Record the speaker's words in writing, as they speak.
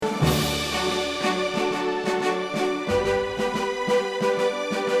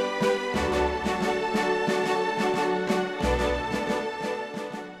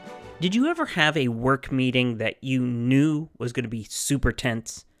Did you ever have a work meeting that you knew was going to be super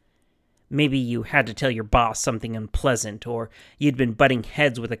tense? Maybe you had to tell your boss something unpleasant, or you'd been butting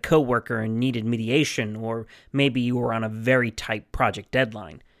heads with a coworker and needed mediation, or maybe you were on a very tight project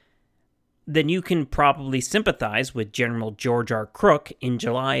deadline. Then you can probably sympathize with General George R. Crook in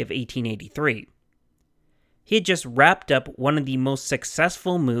July of 1883. He had just wrapped up one of the most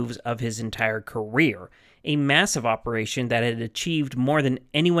successful moves of his entire career, a massive operation that had achieved more than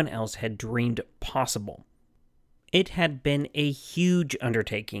anyone else had dreamed possible. It had been a huge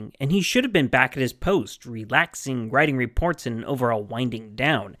undertaking, and he should have been back at his post, relaxing, writing reports, and overall winding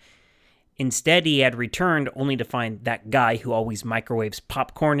down. Instead, he had returned only to find that guy who always microwaves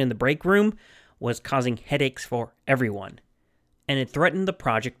popcorn in the break room was causing headaches for everyone, and it threatened the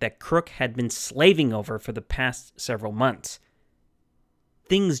project that Crook had been slaving over for the past several months.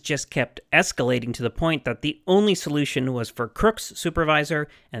 Things just kept escalating to the point that the only solution was for Crook's supervisor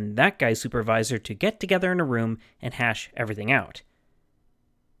and that guy's supervisor to get together in a room and hash everything out.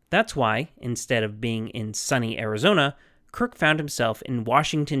 That's why, instead of being in sunny Arizona, Crook found himself in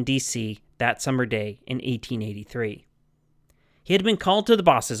Washington, D.C. that summer day in 1883. He had been called to the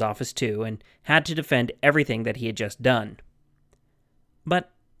boss's office too and had to defend everything that he had just done. But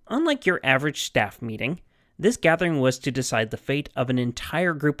unlike your average staff meeting, this gathering was to decide the fate of an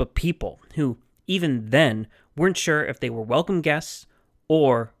entire group of people who, even then, weren't sure if they were welcome guests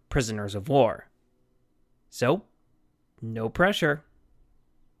or prisoners of war. So, no pressure.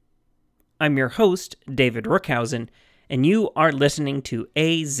 I'm your host, David Rookhausen, and you are listening to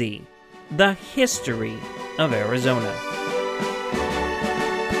AZ, the history of Arizona.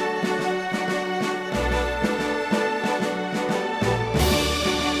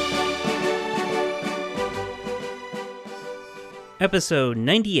 Episode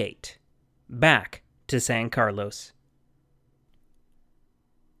 98, Back to San Carlos.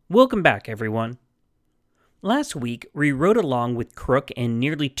 Welcome back, everyone. Last week, we rode along with Crook and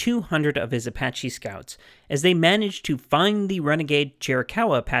nearly 200 of his Apache scouts as they managed to find the renegade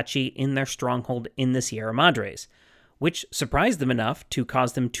Chiricahua Apache in their stronghold in the Sierra Madres, which surprised them enough to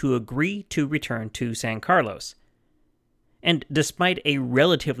cause them to agree to return to San Carlos. And despite a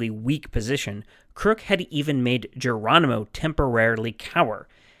relatively weak position, Crook had even made Geronimo temporarily cower,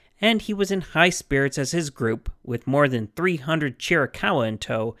 and he was in high spirits as his group, with more than 300 Chiricahua in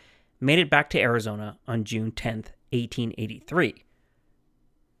tow, made it back to Arizona on June 10th, 1883.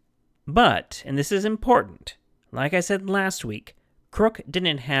 But, and this is important, like I said last week, Crook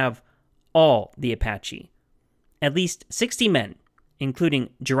didn't have all the Apache. At least 60 men,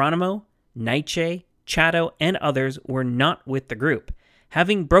 including Geronimo, Nietzsche, Chato, and others were not with the group,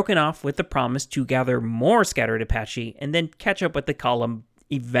 having broken off with the promise to gather more scattered Apache and then catch up with the column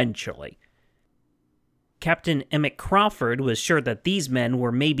eventually. Captain Emmett Crawford was sure that these men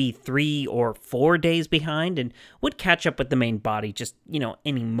were maybe 3 or 4 days behind and would catch up with the main body just,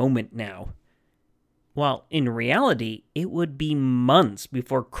 any moment now. While in reality, it would be months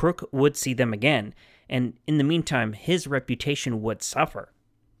before Crook would see them again, and in the meantime, his reputation would suffer.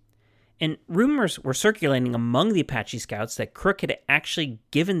 And rumors were circulating among the Apache scouts that Crook had actually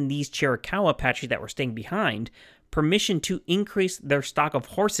given these Chiricahua Apache that were staying behind permission to increase their stock of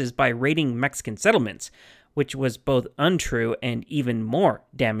horses by raiding Mexican settlements, which was both untrue and even more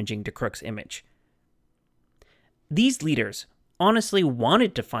damaging to Crook's image. These leaders honestly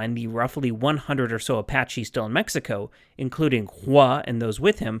wanted to find the roughly 100 or so Apache still in Mexico, including Hua and those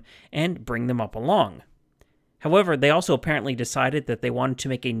with him, and bring them up along. However, they also apparently decided that they wanted to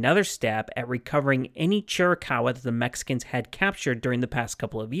make another stab at recovering any Chiricahua that the Mexicans had captured during the past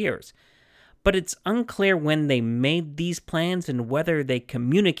couple of years. But it's unclear when they made these plans and whether they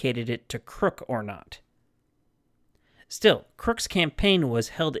communicated it to Crook or not. Still, Crook's campaign was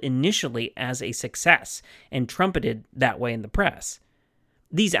held initially as a success and trumpeted that way in the press.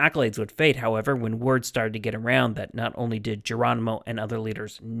 These accolades would fade, however, when word started to get around that not only did Geronimo and other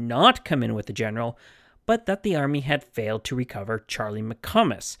leaders not come in with the general, but that the army had failed to recover Charlie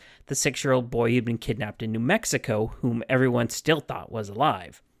McComas, the 6-year-old boy who had been kidnapped in New Mexico, whom everyone still thought was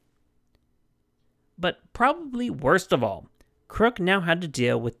alive. But probably worst of all, Crook now had to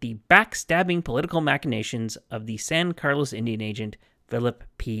deal with the backstabbing political machinations of the San Carlos Indian agent Philip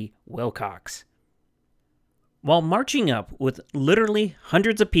P. Wilcox. While marching up with literally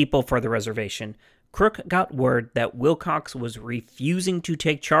hundreds of people for the reservation, Crook got word that Wilcox was refusing to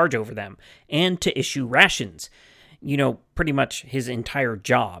take charge over them and to issue rations. Pretty much his entire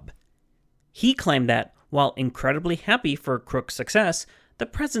job. He claimed that, while incredibly happy for Crook's success, the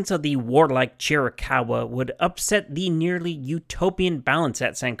presence of the warlike Chiricahua would upset the nearly utopian balance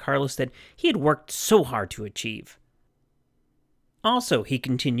at San Carlos that he had worked so hard to achieve. Also, he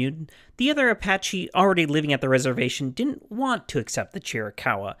continued, the other Apache already living at the reservation didn't want to accept the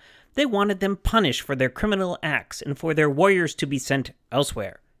Chiricahua. They wanted them punished for their criminal acts and for their warriors to be sent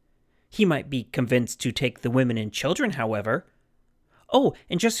elsewhere. He might be convinced to take the women and children, however. Oh,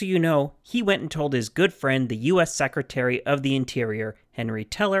 and just so you know, he went and told his good friend, the U.S. Secretary of the Interior, Henry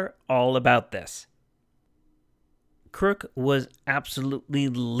Teller, all about this. Crook was absolutely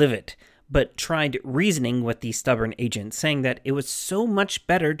livid, but tried reasoning with the stubborn agent, saying that it was so much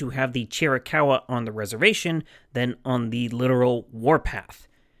better to have the Chiricahua on the reservation than on the literal warpath.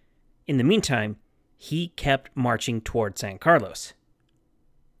 In the meantime, he kept marching toward San Carlos.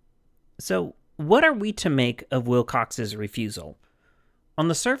 So, what are we to make of Wilcox's refusal? On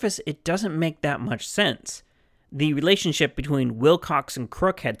the surface, it doesn't make that much sense. The relationship between Wilcox and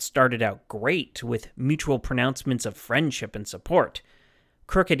Crook had started out great, with mutual pronouncements of friendship and support.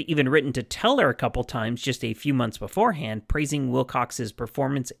 Crook had even written to Teller a couple times just a few months beforehand, praising Wilcox's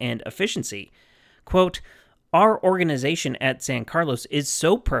performance and efficiency. Quote, "Our organization at San Carlos is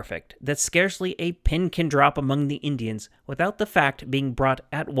so perfect that scarcely a pin can drop among the Indians without the fact being brought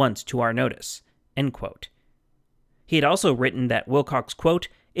at once to our notice." End quote. He had also written that Wilcox, quote,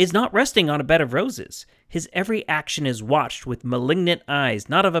 "is not resting on a bed of roses. His every action is watched with malignant eyes,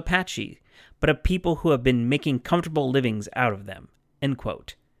 not of Apache, but of people who have been making comfortable livings out of them." End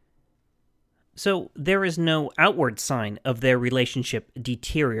quote. So there is no outward sign of their relationship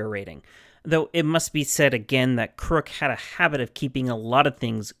deteriorating, though it must be said again that Crook had a habit of keeping a lot of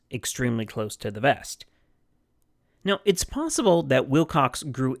things extremely close to the vest. Now, it's possible that Wilcox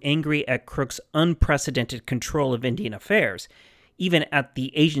grew angry at Crook's unprecedented control of Indian affairs, even at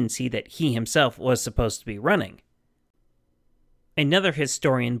the agency that he himself was supposed to be running. Another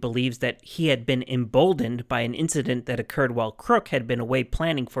historian believes that he had been emboldened by an incident that occurred while Crook had been away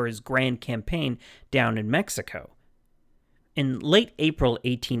planning for his grand campaign down in Mexico. In late April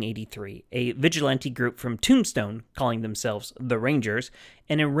 1883, a vigilante group from Tombstone, calling themselves the Rangers,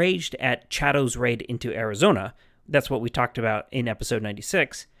 and enraged at Chatto's raid into Arizona, that's what we talked about in episode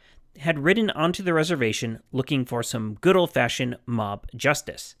 96, had ridden onto the reservation looking for some good old-fashioned mob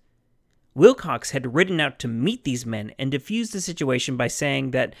justice. Wilcox had ridden out to meet these men and defused the situation by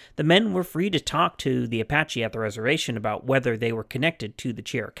saying that the men were free to talk to the Apache at the reservation about whether they were connected to the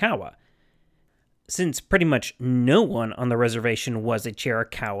Chiricahua. Since pretty much no one on the reservation was a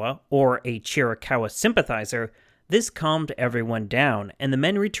Chiricahua or a Chiricahua sympathizer, this calmed everyone down, and the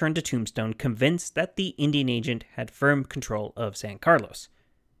men returned to Tombstone convinced that the Indian agent had firm control of San Carlos.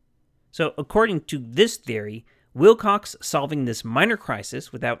 So, according to this theory, Wilcox solving this minor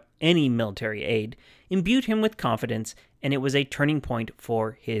crisis without any military aid imbued him with confidence, and it was a turning point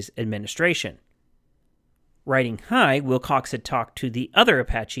for his administration. Riding high, Wilcox had talked to the other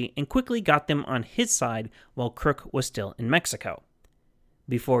Apache and quickly got them on his side while Crook was still in Mexico.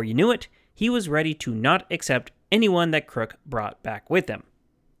 Before you knew it, he was ready to not accept anyone that Crook brought back with him.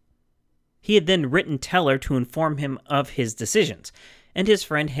 He had then written Teller to inform him of his decisions, and his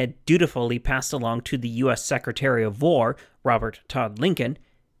friend had dutifully passed along to the U.S. Secretary of War, Robert Todd Lincoln,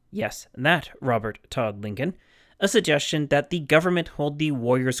 yes, that Robert Todd Lincoln, a suggestion that the government hold the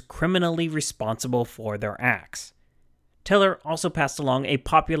warriors criminally responsible for their acts. Teller also passed along a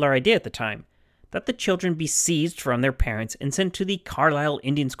popular idea at the time, that the children be seized from their parents and sent to the Carlisle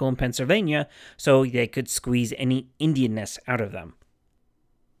Indian School in Pennsylvania so they could squeeze any Indianness out of them.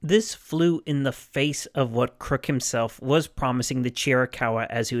 This flew in the face of what Crook himself was promising the Chiricahua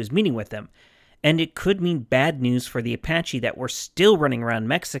as he was meeting with them, and it could mean bad news for the Apache that were still running around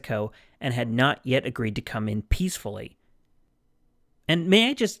Mexico and had not yet agreed to come in peacefully. And may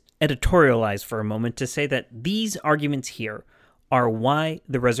I just editorialize for a moment to say that these arguments here are why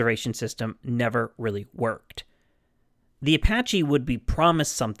the reservation system never really worked. The Apache would be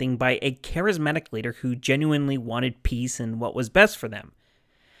promised something by a charismatic leader who genuinely wanted peace and what was best for them.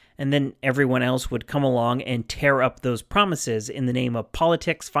 And then everyone else would come along and tear up those promises in the name of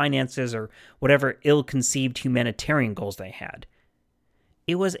politics, finances, or whatever ill-conceived humanitarian goals they had.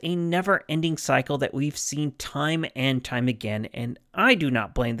 It was a never-ending cycle that we've seen time and time again, and I do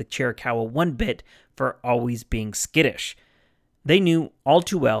not blame the Chiricahua one bit for always being skittish. They knew all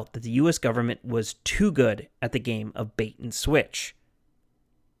too well that the U.S. government was too good at the game of bait and switch.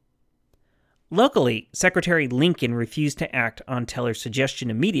 Luckily, Secretary Lincoln refused to act on Teller's suggestion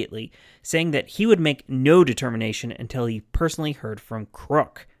immediately, saying that he would make no determination until he personally heard from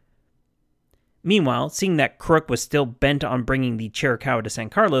Crook. Meanwhile, seeing that Crook was still bent on bringing the Chiricahua to San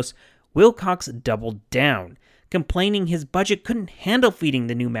Carlos, Wilcox doubled down, complaining his budget couldn't handle feeding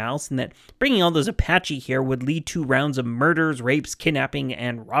the new mouths and that bringing all those Apache here would lead to rounds of murders, rapes, kidnapping,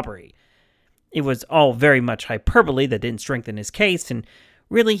 and robbery. It was all very much hyperbole that didn't strengthen his case, and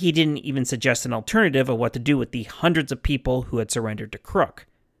really he didn't even suggest an alternative of what to do with the hundreds of people who had surrendered to Crook.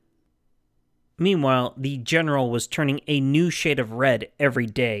 Meanwhile, the general was turning a new shade of red every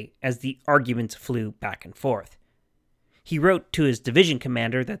day as the arguments flew back and forth. He wrote to his division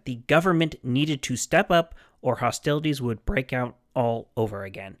commander that the government needed to step up or hostilities would break out all over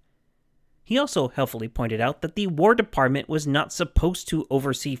again. He also helpfully pointed out that the War Department was not supposed to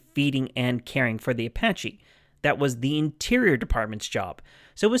oversee feeding and caring for the Apache. That was the Interior Department's job,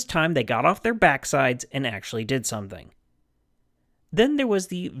 so it was time they got off their backsides and actually did something. Then there was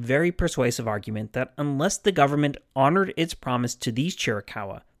the very persuasive argument that unless the government honored its promise to these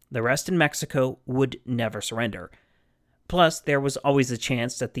Chiricahua, the rest in Mexico would never surrender. Plus, there was always a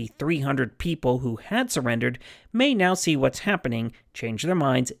chance that the 300 people who had surrendered may now see what's happening, change their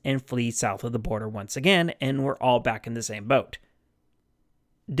minds, and flee south of the border once again, and we're all back in the same boat.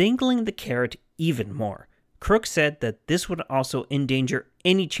 Dangling the carrot even more, Crook said that this would also endanger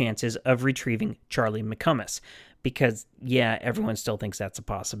any chances of retrieving Charlie McCumas, because, yeah, everyone still thinks that's a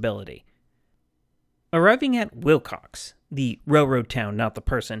possibility. Arriving at Wilcox, the railroad town, not the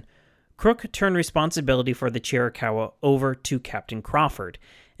person, Crook turned responsibility for the Chiricahua over to Captain Crawford,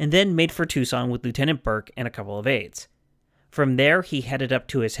 and then made for Tucson with Lieutenant Burke and a couple of aides. From there, he headed up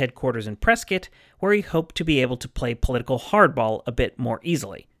to his headquarters in Prescott, where he hoped to be able to play political hardball a bit more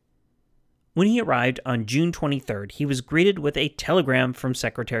easily. When he arrived on June 23rd, he was greeted with a telegram from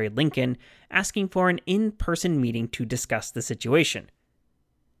Secretary Lincoln asking for an in-person meeting to discuss the situation.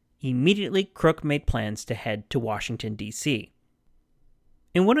 Immediately, Crook made plans to head to Washington, D.C.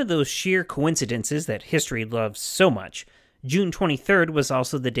 In one of those sheer coincidences that history loves so much, June 23rd was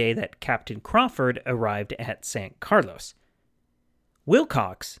also the day that Captain Crawford arrived at San Carlos.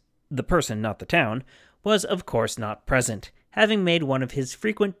 Wilcox, the person not the town, was of course not present, having made one of his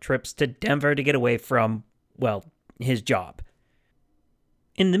frequent trips to Denver to get away from, well, his job.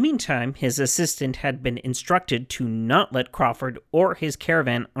 In the meantime, his assistant had been instructed to not let Crawford or his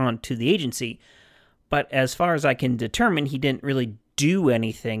caravan onto the agency, but as far as I can determine, he didn't really do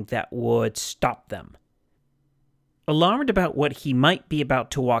anything that would stop them. Alarmed about what he might be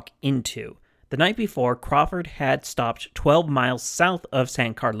about to walk into, the night before, Crawford had stopped 12 miles south of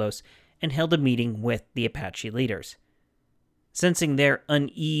San Carlos and held a meeting with the Apache leaders. Sensing their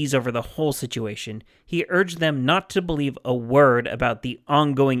unease over the whole situation, he urged them not to believe a word about the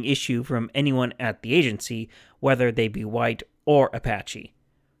ongoing issue from anyone at the agency, whether they be white or Apache.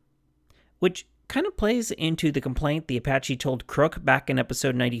 Which kind of plays into the complaint the Apache told Crook back in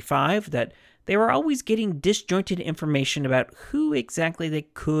episode 95 that they were always getting disjointed information about who exactly they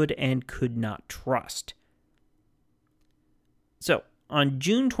could and could not trust. So, on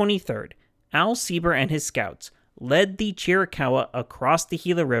June 23rd, Al Sieber and his scouts led the Chiricahua across the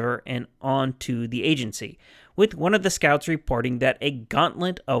Gila River and onto the agency, with one of the scouts reporting that a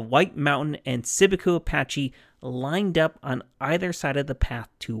gauntlet of White Mountain and Cibicu Apache lined up on either side of the path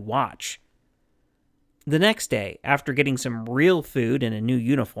to watch. The next day, after getting some real food and a new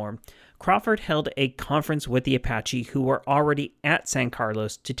uniform, Crawford held a conference with the Apache who were already at San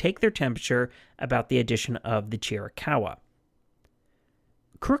Carlos to take their temperature about the addition of the Chiricahua.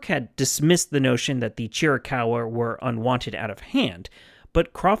 Crook had dismissed the notion that the Chiricahua were unwanted out of hand,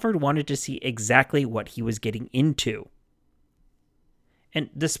 but Crawford wanted to see exactly what he was getting into. And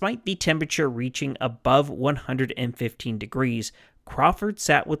despite the temperature reaching above 115 degrees, Crawford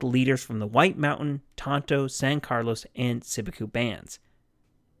sat with leaders from the White Mountain, Tonto, San Carlos, and Cibicu bands.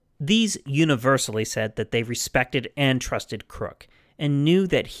 These universally said that they respected and trusted Crook, and knew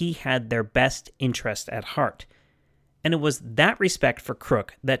that he had their best interest at heart. And it was that respect for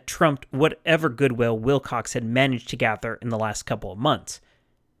Crook that trumped whatever goodwill Wilcox had managed to gather in the last couple of months.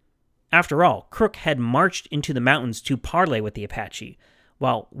 After all, Crook had marched into the mountains to parley with the Apache,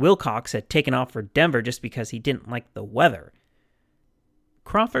 while Wilcox had taken off for Denver just because he didn't like the weather.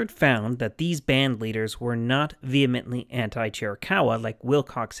 Crawford found that these band leaders were not vehemently anti-Chiricahua like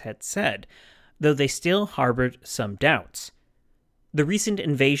Wilcox had said, though they still harbored some doubts. The recent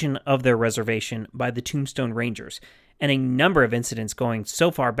invasion of their reservation by the Tombstone Rangers, and a number of incidents going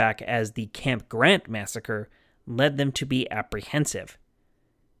so far back as the Camp Grant massacre, led them to be apprehensive.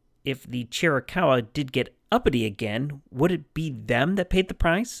 If the Chiricahua did get uppity again, would it be them that paid the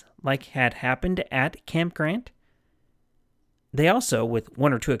price, like had happened at Camp Grant? They also, with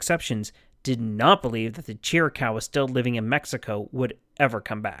one or two exceptions, did not believe that the Chiricahua still living in Mexico would ever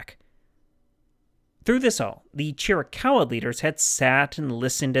come back. Through this all, the Chiricahua leaders had sat and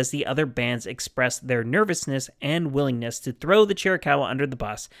listened as the other bands expressed their nervousness and willingness to throw the Chiricahua under the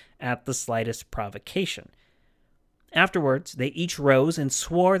bus at the slightest provocation. Afterwards, they each rose and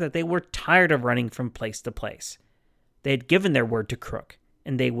swore that they were tired of running from place to place. They had given their word to Crook,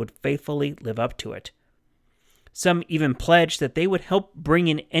 and they would faithfully live up to it. Some even pledged that they would help bring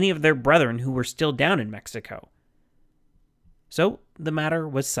in any of their brethren who were still down in Mexico. So the matter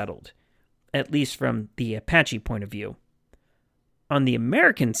was settled, at least from the Apache point of view. On the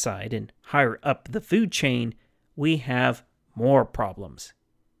American side, and higher up the food chain, we have more problems.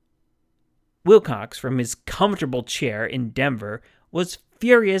 Wilcox, from his comfortable chair in Denver, was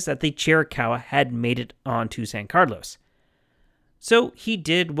furious that the Chiricahua had made it onto San Carlos. So he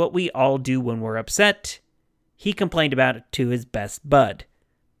did what we all do when we're upset. He complained about it to his best bud.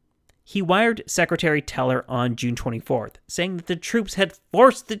 He wired Secretary Teller on June 24th, saying that the troops had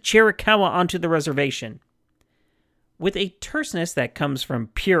forced the Chiricahua onto the reservation. With a terseness that comes from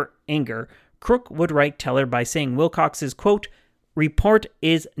pure anger, Crook would write Teller by saying Wilcox's, quote, report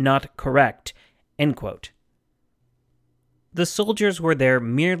is not correct, end quote. The soldiers were there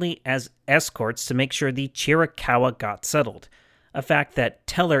merely as escorts to make sure the Chiricahua got settled, a fact that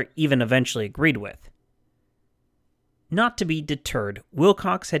Teller even eventually agreed with. Not to be deterred,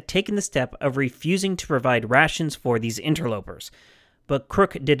 Wilcox had taken the step of refusing to provide rations for these interlopers, but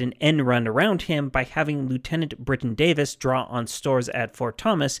Crook did an end run around him by having Lieutenant Britton Davis draw on stores at Fort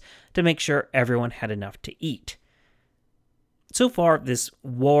Thomas to make sure everyone had enough to eat. So far, this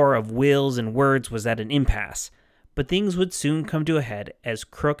war of wills and words was at an impasse, but things would soon come to a head as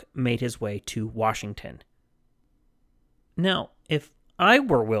Crook made his way to Washington. Now, if I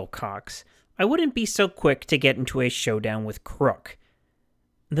were Wilcox, I wouldn't be so quick to get into a showdown with Crook.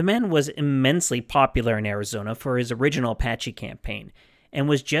 The man was immensely popular in Arizona for his original Apache campaign, and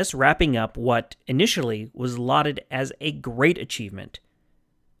was just wrapping up what initially was lauded as a great achievement.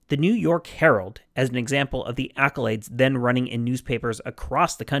 The New York Herald, as an example of the accolades then running in newspapers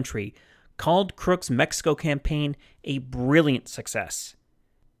across the country, called Crook's Mexico campaign a brilliant success.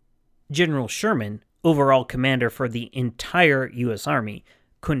 General Sherman, overall commander for the entire U.S. Army,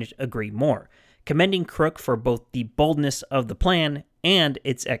 couldn't agree more, commending Crook for both the boldness of the plan and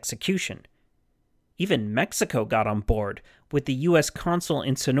its execution. Even Mexico got on board, with the U.S. consul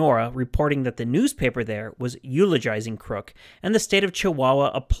in Sonora reporting that the newspaper there was eulogizing Crook and the state of Chihuahua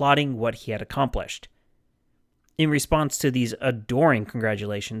applauding what he had accomplished. In response to these adoring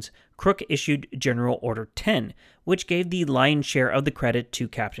congratulations, Crook issued General Order 10, which gave the lion's share of the credit to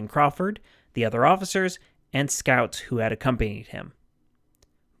Captain Crawford, the other officers, and scouts who had accompanied him.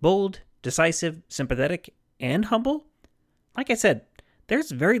 Bold, decisive, sympathetic, and humble? Like I said,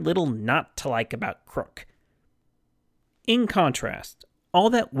 there's very little not to like about Crook. In contrast, all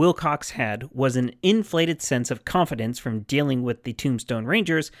that Wilcox had was an inflated sense of confidence from dealing with the Tombstone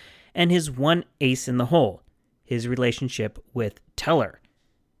Rangers and his one ace in the hole, his relationship with Teller.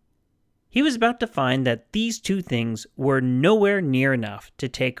 He was about to find that these two things were nowhere near enough to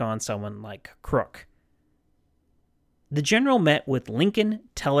take on someone like Crook. The general met with Lincoln,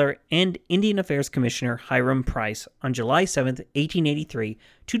 Teller, and Indian Affairs Commissioner Hiram Price on July 7, 1883,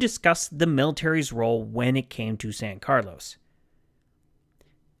 to discuss the military's role when it came to San Carlos.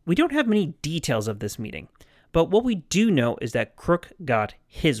 We don't have many details of this meeting, but what we do know is that Crook got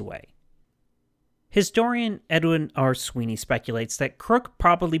his way. Historian Edwin R. Sweeney speculates that Crook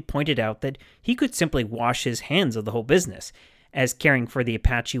probably pointed out that he could simply wash his hands of the whole business, as caring for the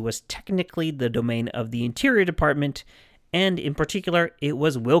Apache was technically the domain of the Interior Department, and in particular, it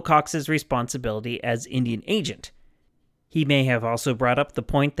was Wilcox's responsibility as Indian agent. He may have also brought up the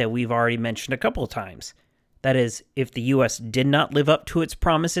point that we've already mentioned a couple of times. That is, if the U.S. did not live up to its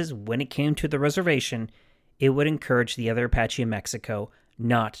promises when it came to the reservation, it would encourage the other Apache in Mexico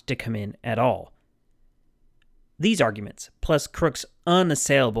not to come in at all. These arguments, plus Crook's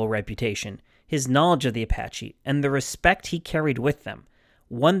unassailable reputation, his knowledge of the Apache, and the respect he carried with them,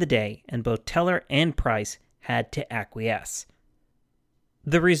 won the day, and both Teller and Price had to acquiesce.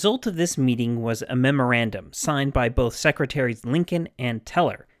 The result of this meeting was a memorandum signed by both Secretaries Lincoln and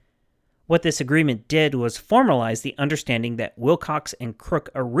Teller. What this agreement did was formalize the understanding that Wilcox and Crook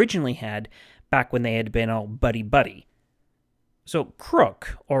originally had back when they had been all buddy-buddy. So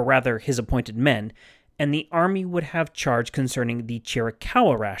Crook, or rather his appointed men, and the Army would have charge concerning the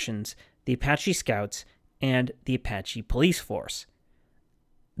Chiricahua rations, the Apache Scouts, and the Apache Police Force.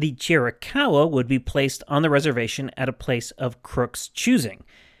 The Chiricahua would be placed on the reservation at a place of Crook's choosing,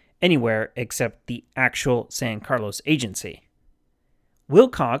 anywhere except the actual San Carlos agency.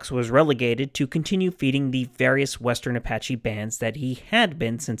 Wilcox was relegated to continue feeding the various Western Apache bands that he had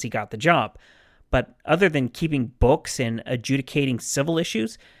been since he got the job, but other than keeping books and adjudicating civil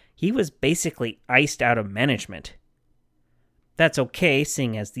issues, he was basically iced out of management. That's okay,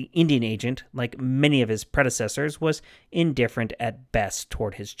 seeing as the Indian agent, like many of his predecessors, was indifferent at best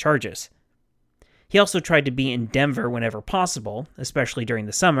toward his charges. He also tried to be in Denver whenever possible, especially during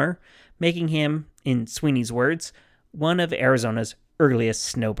the summer, making him, in Sweeney's words, one of Arizona's earliest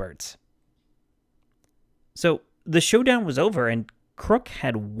snowbirds. So the showdown was over and Crook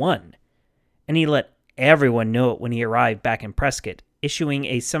had won, and he let everyone know it when he arrived back in Prescott, issuing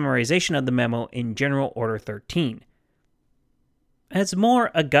a summarization of the memo in General Order 13. As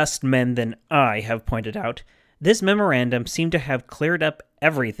more august men than I have pointed out, this memorandum seemed to have cleared up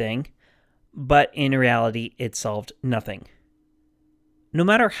everything, but in reality it solved nothing. No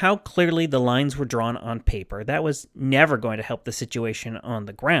matter how clearly the lines were drawn on paper, that was never going to help the situation on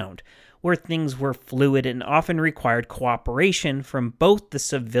the ground, where things were fluid and often required cooperation from both the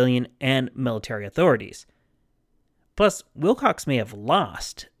civilian and military authorities. Plus, Wilcox may have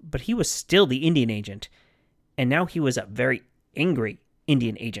lost, but he was still the Indian agent, and now he was a very angry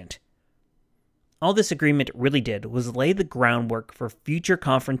Indian agent. All this agreement really did was lay the groundwork for future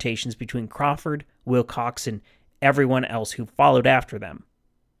confrontations between Crawford, Wilcox, and everyone else who followed after them.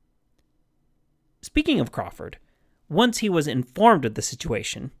 Speaking of Crawford, once he was informed of the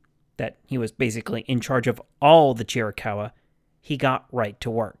situation, that he was basically in charge of all the Chiricahua, he got right to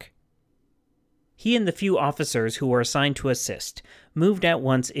work. He and the few officers who were assigned to assist moved at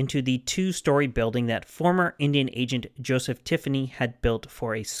once into the 2-story building that former Indian agent Joseph Tiffany had built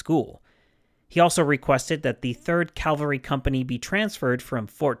for a school. He also requested that the 3rd Cavalry Company be transferred from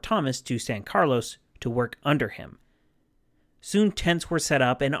Fort Thomas to San Carlos to work under him. Soon tents were set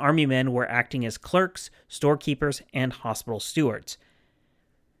up and army men were acting as clerks, storekeepers, and hospital stewards.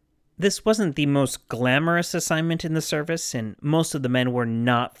 This wasn't the most glamorous assignment in the service, and most of the men were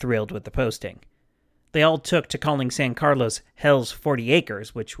not thrilled with the posting. They all took to calling San Carlos Hell's 40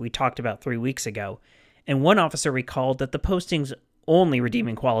 Acres, which we talked about 3 weeks ago, and one officer recalled that the posting's only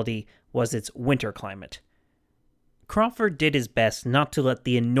redeeming quality was its winter climate. Crawford did his best not to let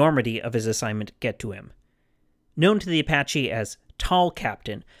the enormity of his assignment get to him. Known to the Apache as Tall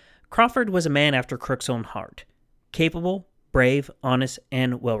Captain, Crawford was a man after Crook's own heart, capable, brave, honest,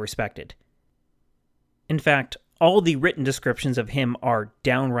 and well-respected. In fact, all the written descriptions of him are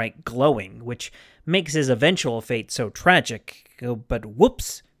downright glowing, which makes his eventual fate so tragic, but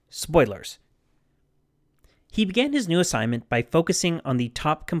whoops, spoilers. He began his new assignment by focusing on the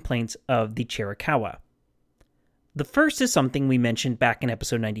top complaints of the Chiricahua. The first is something we mentioned back in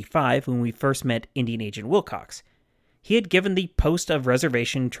episode 95 when we first met Indian Agent Wilcox. He had given the post of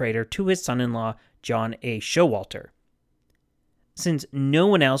reservation trader to his son-in-law, John A. Showalter. Since no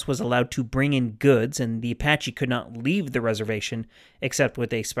one else was allowed to bring in goods and the Apache could not leave the reservation except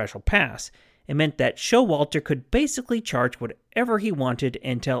with a special pass, it meant that Showalter could basically charge whatever he wanted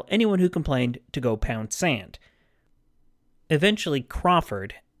and tell anyone who complained to go pound sand. Eventually,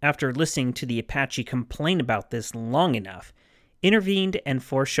 Crawford, after listening to the Apache complain about this long enough, intervened and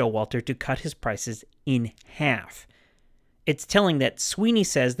forced Showalter to cut his prices in half. It's telling that Sweeney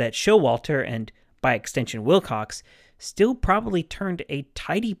says that Showalter, and by extension Wilcox, still probably turned a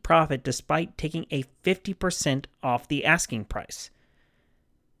tidy profit despite taking a 50% off the asking price.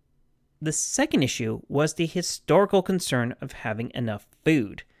 The second issue was the historical concern of having enough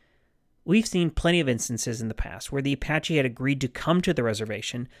food. We've seen plenty of instances in the past where the Apache had agreed to come to the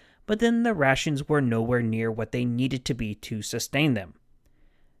reservation, but then the rations were nowhere near what they needed to be to sustain them.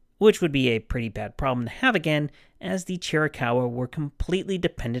 Which would be a pretty bad problem to have again, as the Chiricahua were completely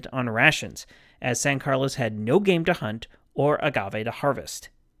dependent on rations, as San Carlos had no game to hunt or agave to harvest.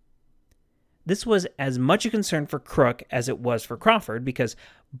 This was as much a concern for Crook as it was for Crawford, because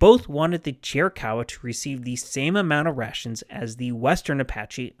both wanted the Chiricahua to receive the same amount of rations as the Western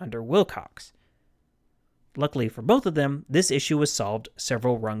Apache under Wilcox. Luckily for both of them, this issue was solved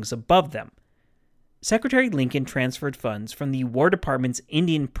several rungs above them. Secretary Lincoln transferred funds from the War Department's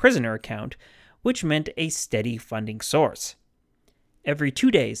Indian prisoner account, which meant a steady funding source. Every 2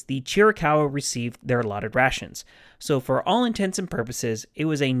 days, the Chiricahua received their allotted rations, so for all intents and purposes, it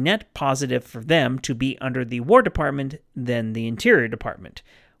was a net positive for them to be under the War Department than the Interior Department,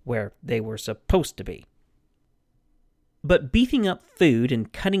 where they were supposed to be. But beefing up food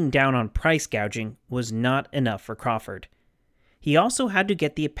and cutting down on price gouging was not enough for Crawford. He also had to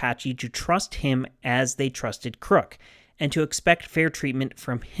get the Apache to trust him as they trusted Crook, and to expect fair treatment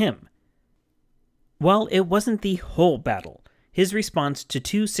from him. While it wasn't the whole battle, his response to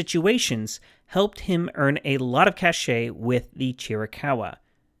 2 situations helped him earn a lot of cachet with the Chiricahua.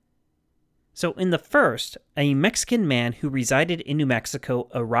 So in the first, a Mexican man who resided in New Mexico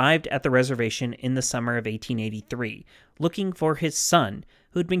arrived at the reservation in the summer of 1883, looking for his son,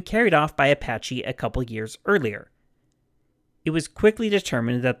 who had been carried off by Apache a couple years earlier. it was quickly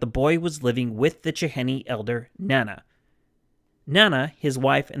determined that the boy was living with the Chihenne elder Nana. Nana, his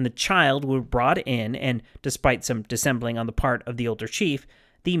wife, and the child were brought in, and despite some dissembling on the part of the older chief,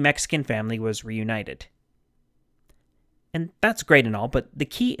 the Mexican family was reunited. And that's great and all, but the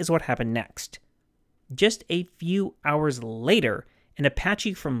key is what happened next. Just a few hours later, an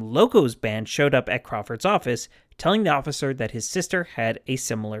Apache from Loco's band showed up at Crawford's office, telling the officer that his sister had a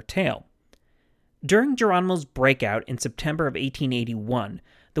similar tale. During Geronimo's breakout in September of 1881,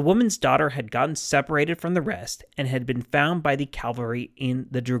 the woman's daughter had gotten separated from the rest and had been found by the cavalry in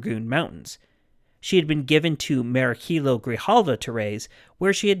the Dragoon Mountains. She had been given to Maricelo Grijalva to raise,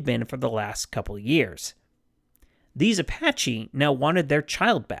 where she had been for the last couple years. These Apache now wanted their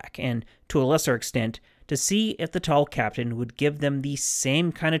child back, and, to a lesser extent, to see if the tall captain would give them the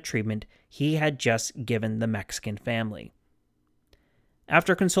same kind of treatment he had just given the Mexican family.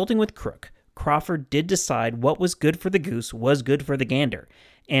 After consulting with Crook, Crawford did decide what was good for the goose was good for the gander,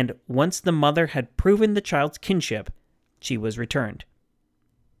 and once the mother had proven the child's kinship, she was returned.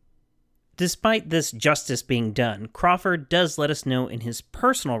 Despite this justice being done, Crawford does let us know in his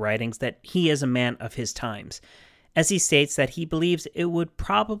personal writings that he is a man of his times, as he states that he believes it would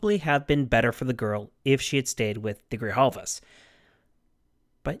probably have been better for the girl if she had stayed with the Grijalvas.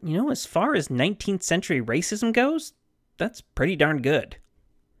 But, as far as 19th century racism goes, that's pretty darn good.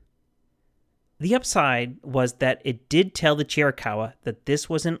 The upside was that it did tell the Chiricahua that this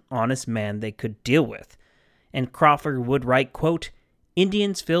was an honest man they could deal with, and Crawford would write, quote,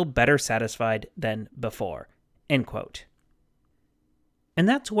 "Indians feel better satisfied than before," end quote. And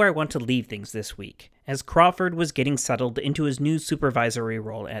that's where I want to leave things this week, as Crawford was getting settled into his new supervisory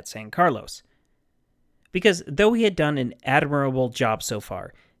role at San Carlos. Because though he had done an admirable job so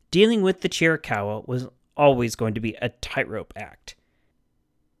far, dealing with the Chiricahua was always going to be a tightrope act.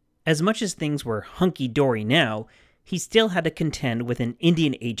 As much as things were hunky-dory now, he still had to contend with an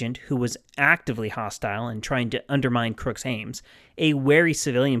Indian agent who was actively hostile and trying to undermine Crook's aims, a wary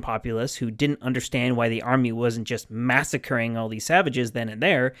civilian populace who didn't understand why the army wasn't just massacring all these savages then and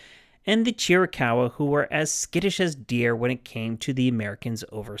there, and the Chiricahua who were as skittish as deer when it came to the Americans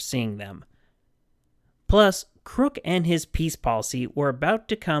overseeing them. Plus, Crook and his peace policy were about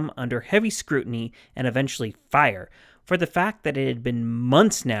to come under heavy scrutiny and eventually fire, for the fact that it had been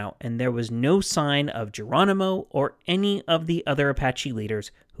months now and there was no sign of Geronimo or any of the other Apache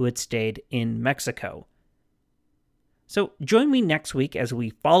leaders who had stayed in Mexico. So join me next week as we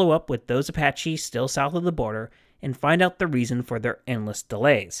follow up with those Apache still south of the border and find out the reason for their endless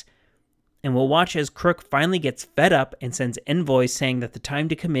delays. And we'll watch as Crook finally gets fed up and sends envoys saying that the time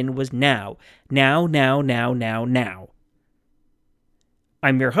to come in was now. Now.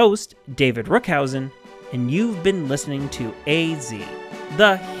 I'm your host, David Rookhausen, and you've been listening to AZ,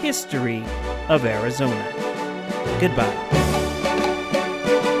 the history of Arizona. Goodbye.